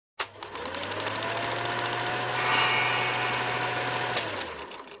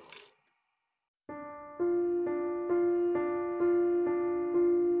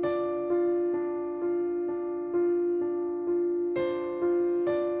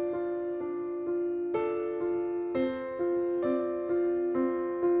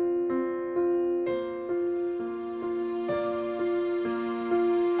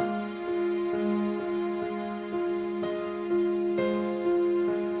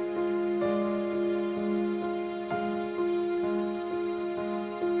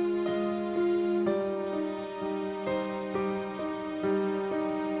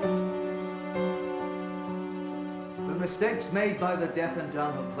mistakes made by the deaf and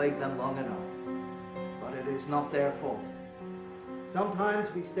dumb have plagued them long enough, but it is not their fault. Sometimes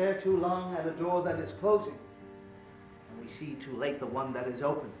we stare too long at a door that is closing, and we see too late the one that is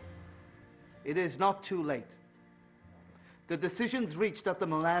open. It is not too late. The decisions reached at the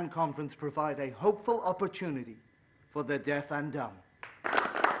Milan Conference provide a hopeful opportunity for the deaf and dumb.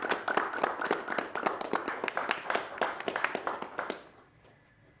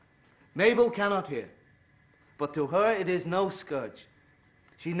 Mabel cannot hear, but to her it is no scourge.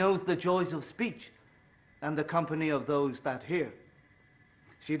 She knows the joys of speech and the company of those that hear.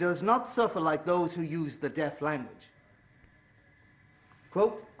 She does not suffer like those who use the deaf language.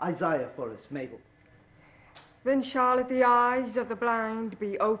 Quote Isaiah for us, Mabel. Then shall the eyes of the blind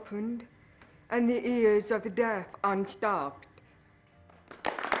be opened, and the ears of the deaf unstopped.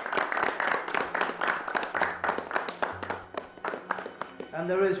 And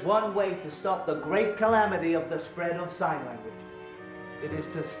there is one way to stop the great calamity of the spread of sign language. It is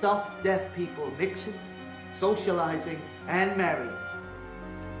to stop deaf people mixing, socializing, and marrying.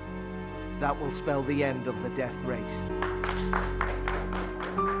 That will spell the end of the deaf race.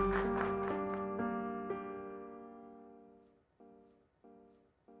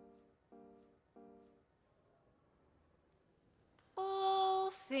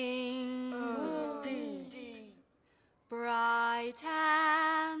 All things bright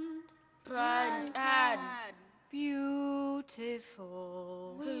and beautiful.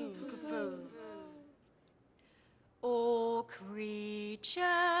 All creatures,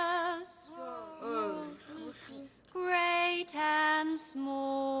 great and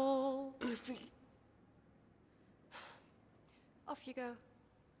small. Off you go.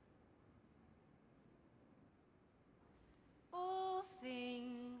 All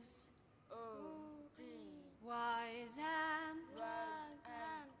things wise and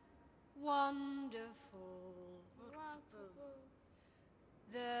wonderful.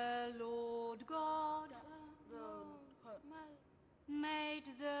 The Lord God made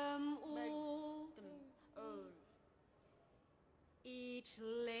them all. Each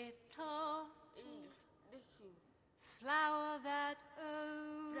little flower that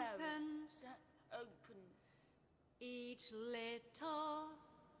opens, each little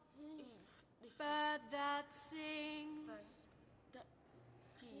bird that sings,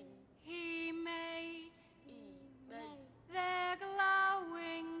 He made their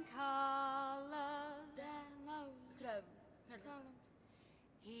glowing colors.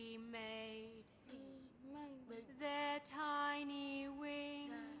 He made their tiny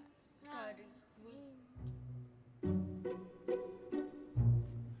wings.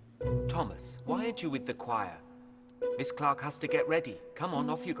 Thomas, why aren't you with the choir? Miss Clark has to get ready. Come on,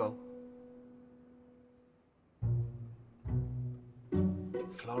 off you go.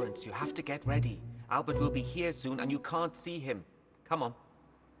 Florence, you have to get ready. Albert will be here soon and you can't see him. Come on.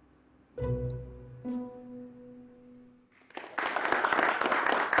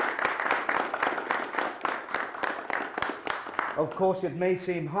 Of course, it may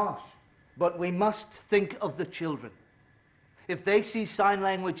seem harsh, but we must think of the children. If they see sign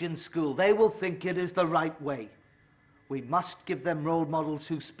language in school, they will think it is the right way. We must give them role models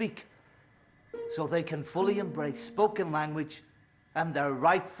who speak, so they can fully embrace spoken language and their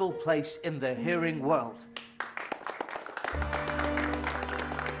rightful place in the hearing world. Hello,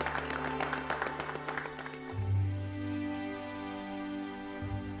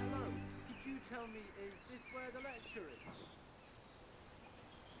 could you tell me, is this where the lecture is?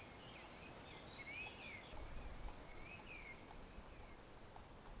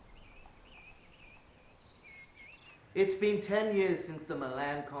 It's been 10 years since the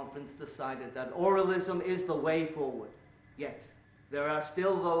Milan Conference decided that oralism is the way forward. Yet, there are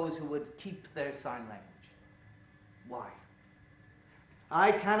still those who would keep their sign language. Why?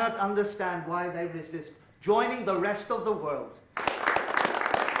 I cannot understand why they resist joining the rest of the world.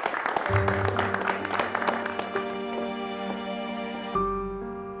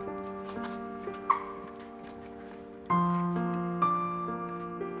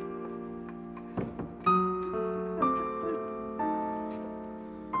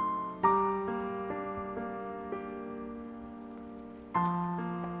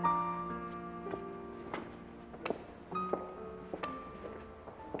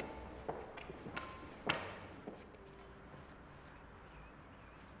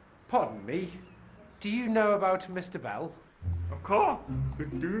 Pardon me, do you know about Mr. Bell? Of course, we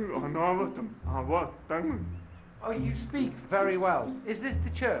do know them. Oh, you speak very well. Is this the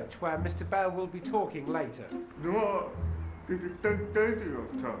church where Mr. Bell will be talking later? No, the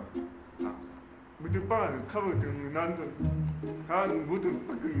Mr. Bell covered in London. And wouldn't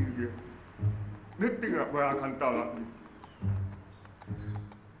begin here. Nothing where I can tell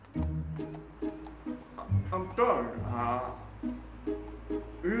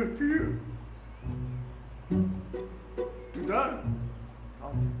it to you. To Dan.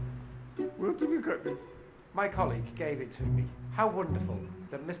 Oh, Where did you get this? my colleague gave it to me. How wonderful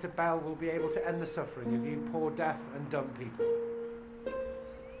that Mr. Bell will be able to end the suffering of you poor deaf and dumb people.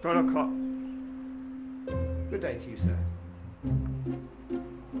 Tanaka. Good day to you, sir.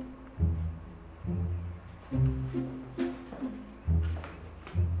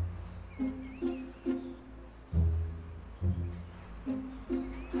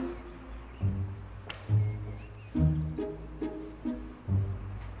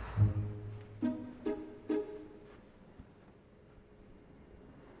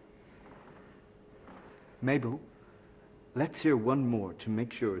 Mabel, let's hear one more to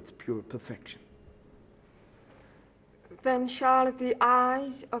make sure it's pure perfection. Then shall the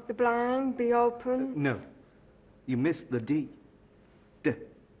eyes of the blind be opened? No, you missed the D. D,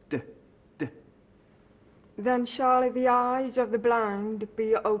 D, D. Then shall the eyes of the blind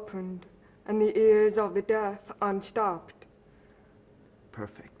be opened, and the ears of the deaf unstopped.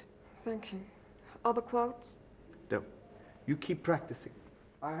 Perfect. Thank you. Other quotes? No, you keep practicing.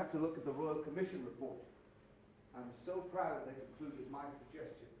 I have to look at the Royal Commission report. I'm so proud they included my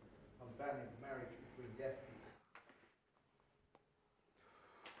suggestion of banning marriage between deaf people.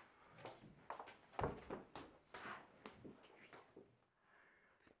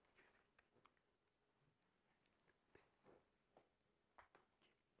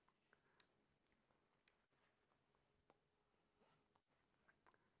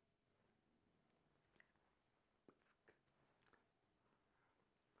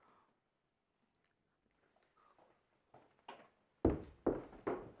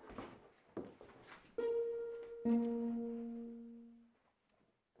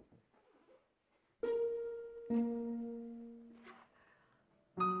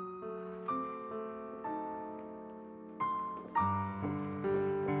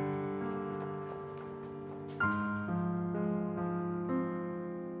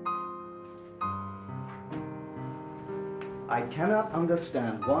 I cannot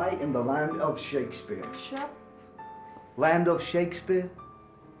understand why in the land of Shakespeare, land of Shakespeare,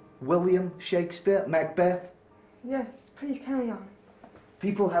 William Shakespeare, Macbeth, Yes, please carry on.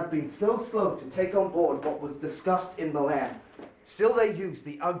 people have been so slow to take on board what was discussed in the land. Still they use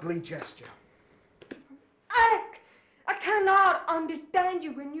the ugly gesture. Alec, I cannot understand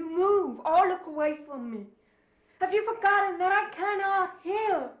you when you move or look away from me. Have you forgotten that I cannot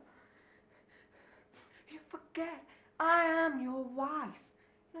hear? You forget I am your wife,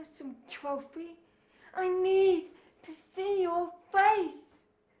 not some trophy. I need to see your face.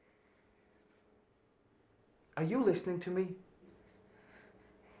 Are you listening to me?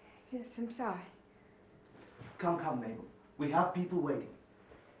 Yes, I'm sorry. Come, come, Mabel. We have people waiting.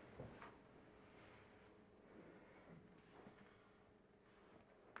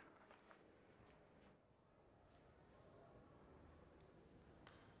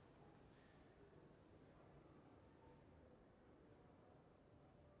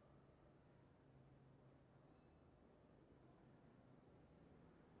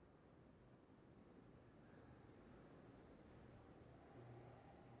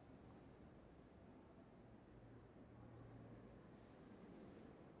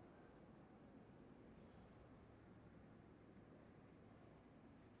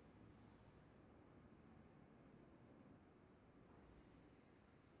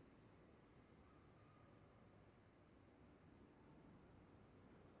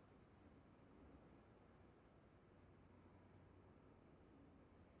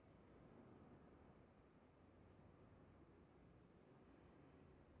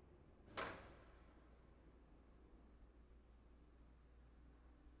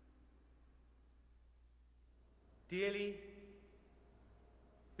 Dearly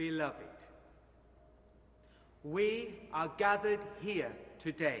beloved, we are gathered here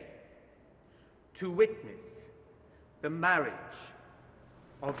today to witness the marriage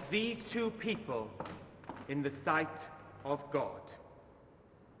of these two people in the sight of God.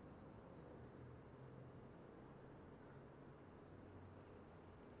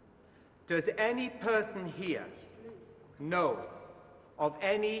 Does any person here know of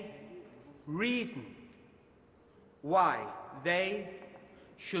any reason why they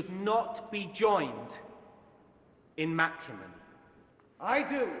should not be joined in matrimony? I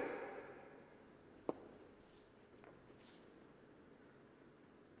do.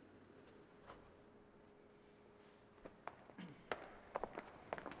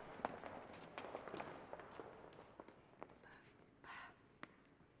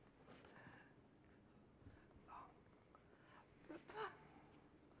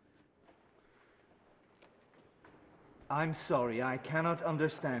 I'm sorry, I cannot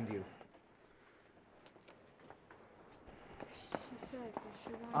understand you. She said that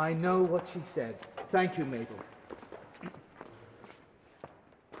she wanted... I know what she said. Thank you, Mabel.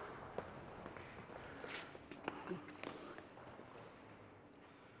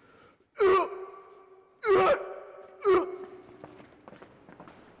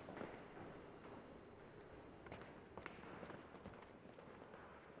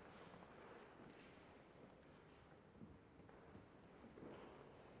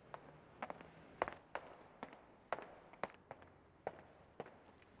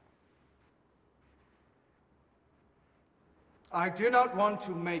 I do not want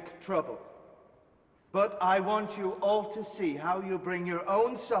to make trouble, but I want you all to see how you bring your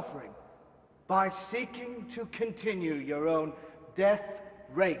own suffering by seeking to continue your own death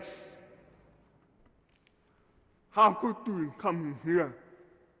race. How could you come here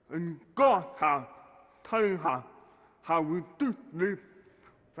and God has telling her how we do live?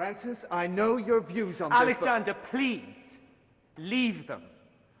 Francis, I know your views on this, Alexander, please, leave them.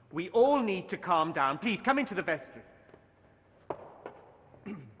 We all need to calm down. Please, come into the vestry.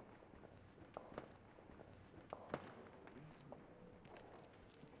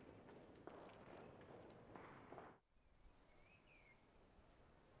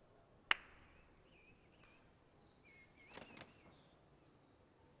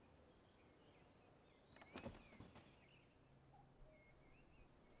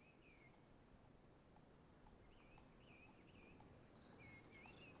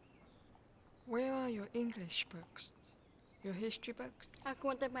 Where are your English books? Your history books? I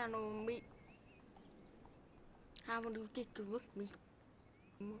want them on me. How will you get to work me?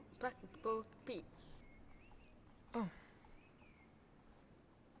 Practical peace. Oh.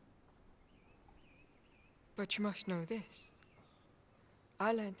 But you must know this.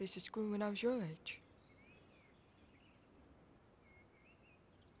 I learned this at school when I was your age.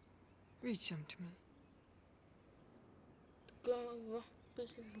 Read some to me.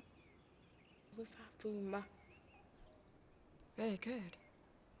 Very good.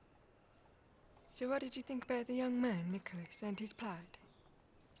 So what did you think about the young man, Nicholas, and his plight?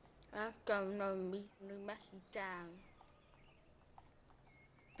 I don't know me, no messy down.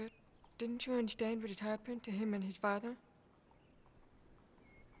 But didn't you understand what had happened to him and his father?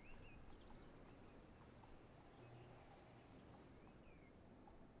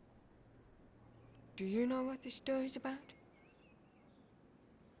 Do you know what this story's about?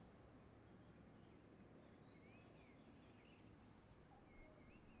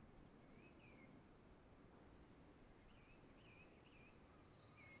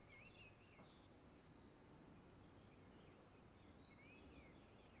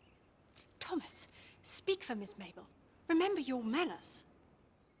 Thomas, speak for Miss Mabel. Remember your manners.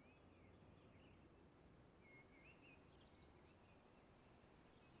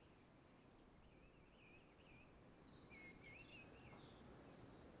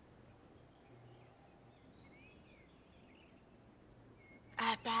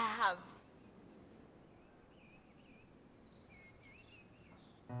 About.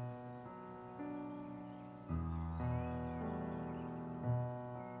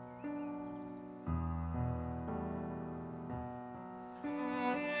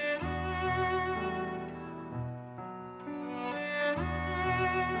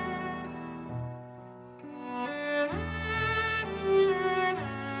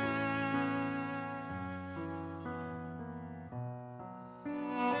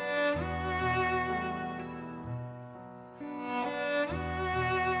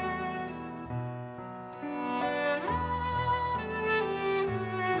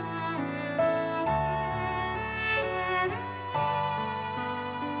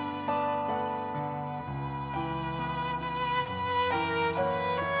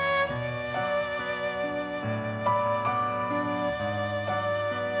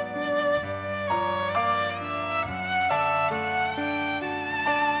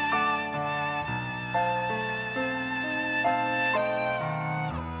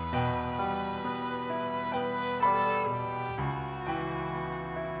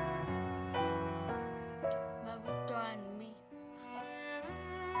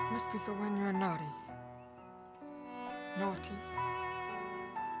 Must be for when you're naughty. Naughty.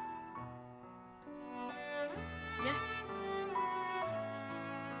 Yeah.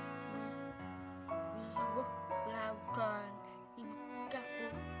 We work loud gun. You got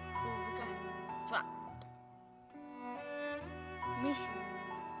me.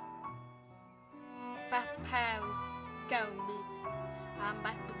 Papa tell me I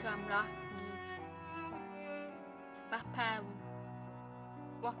might become like you. Papa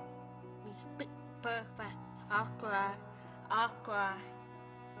what we speak perfect. I'll cry. I'll cry.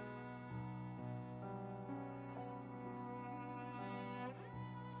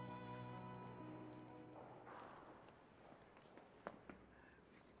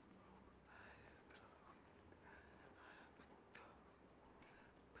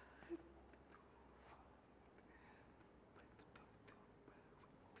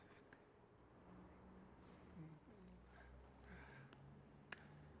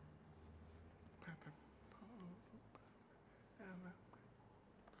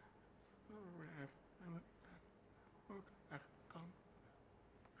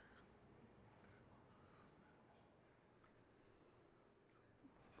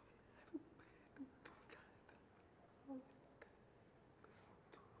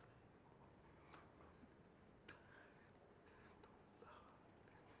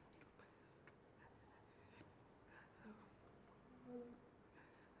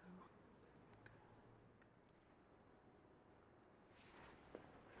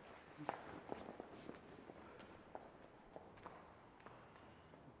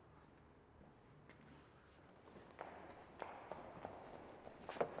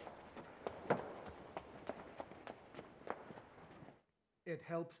 It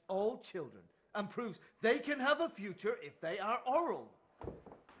helps all children and proves they can have a future if they are oral.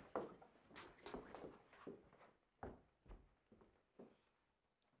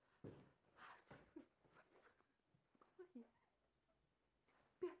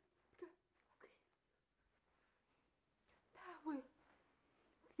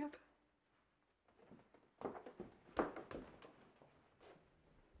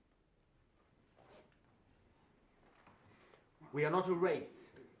 We are not a race.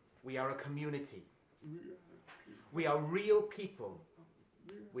 We are a community. We are real people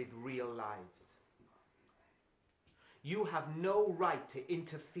with real lives. You have no right to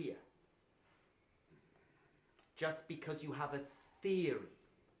interfere just because you have a theory.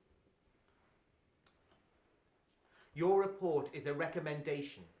 Your report is a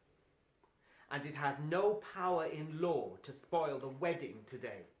recommendation, and it has no power in law to spoil the wedding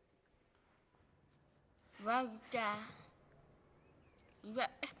today. Rhoda, you are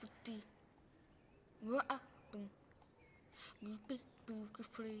everything. You are acting. You speak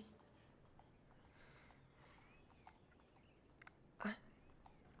beautifully.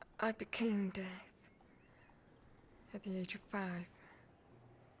 I became deaf at the age of 5.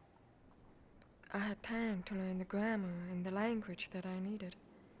 I had time to learn the grammar and the language that I needed.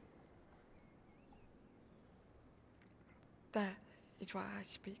 That is why I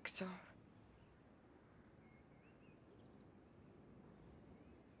speak so.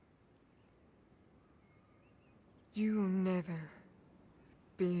 You will never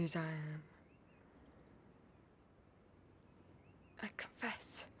be as I am. I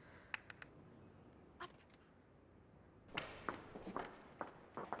confess.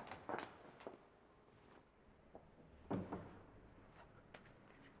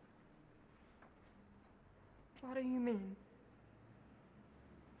 What do you mean?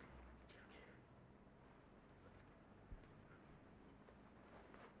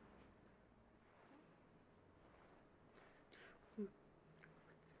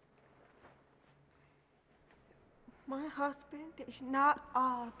 My husband is not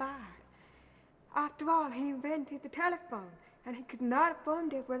all bad. After all, he invented the telephone, and he could not have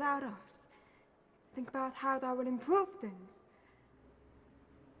formed it without us. Think about how that would improve things.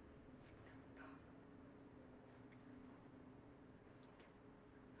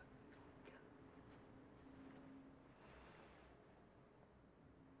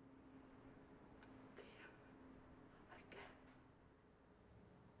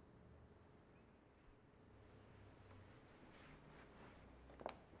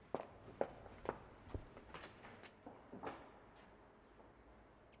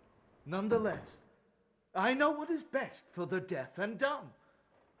 Nonetheless, I know what is best for the deaf and dumb.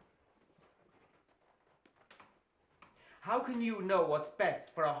 How can you know what's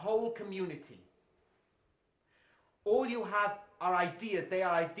best for a whole community? All you have are ideas. They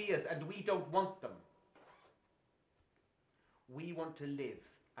are ideas, and we don't want them. We want to live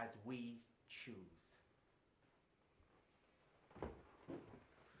as we choose.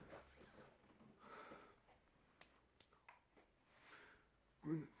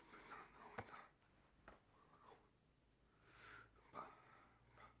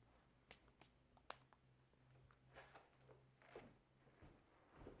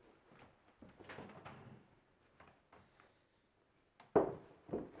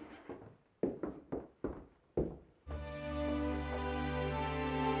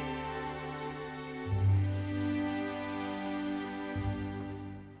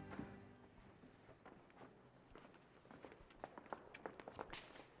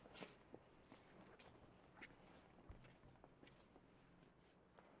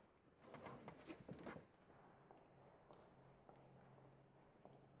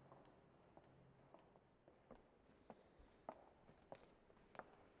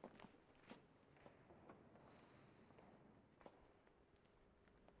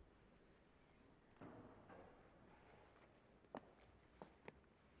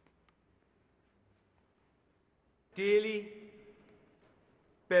 Dearly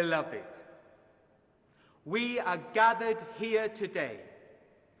beloved, we are gathered here today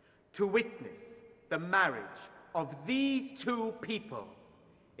to witness the marriage of these two people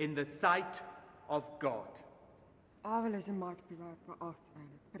in the sight of God. Oralism might be right for us,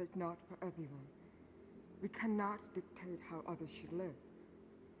 Alec, but it's not for everyone. We cannot dictate how others should live.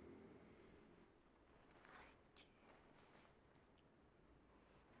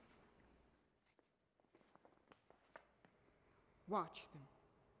 Watch them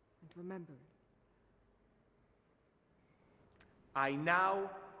and remember it. I now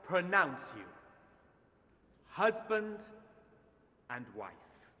pronounce you husband and wife.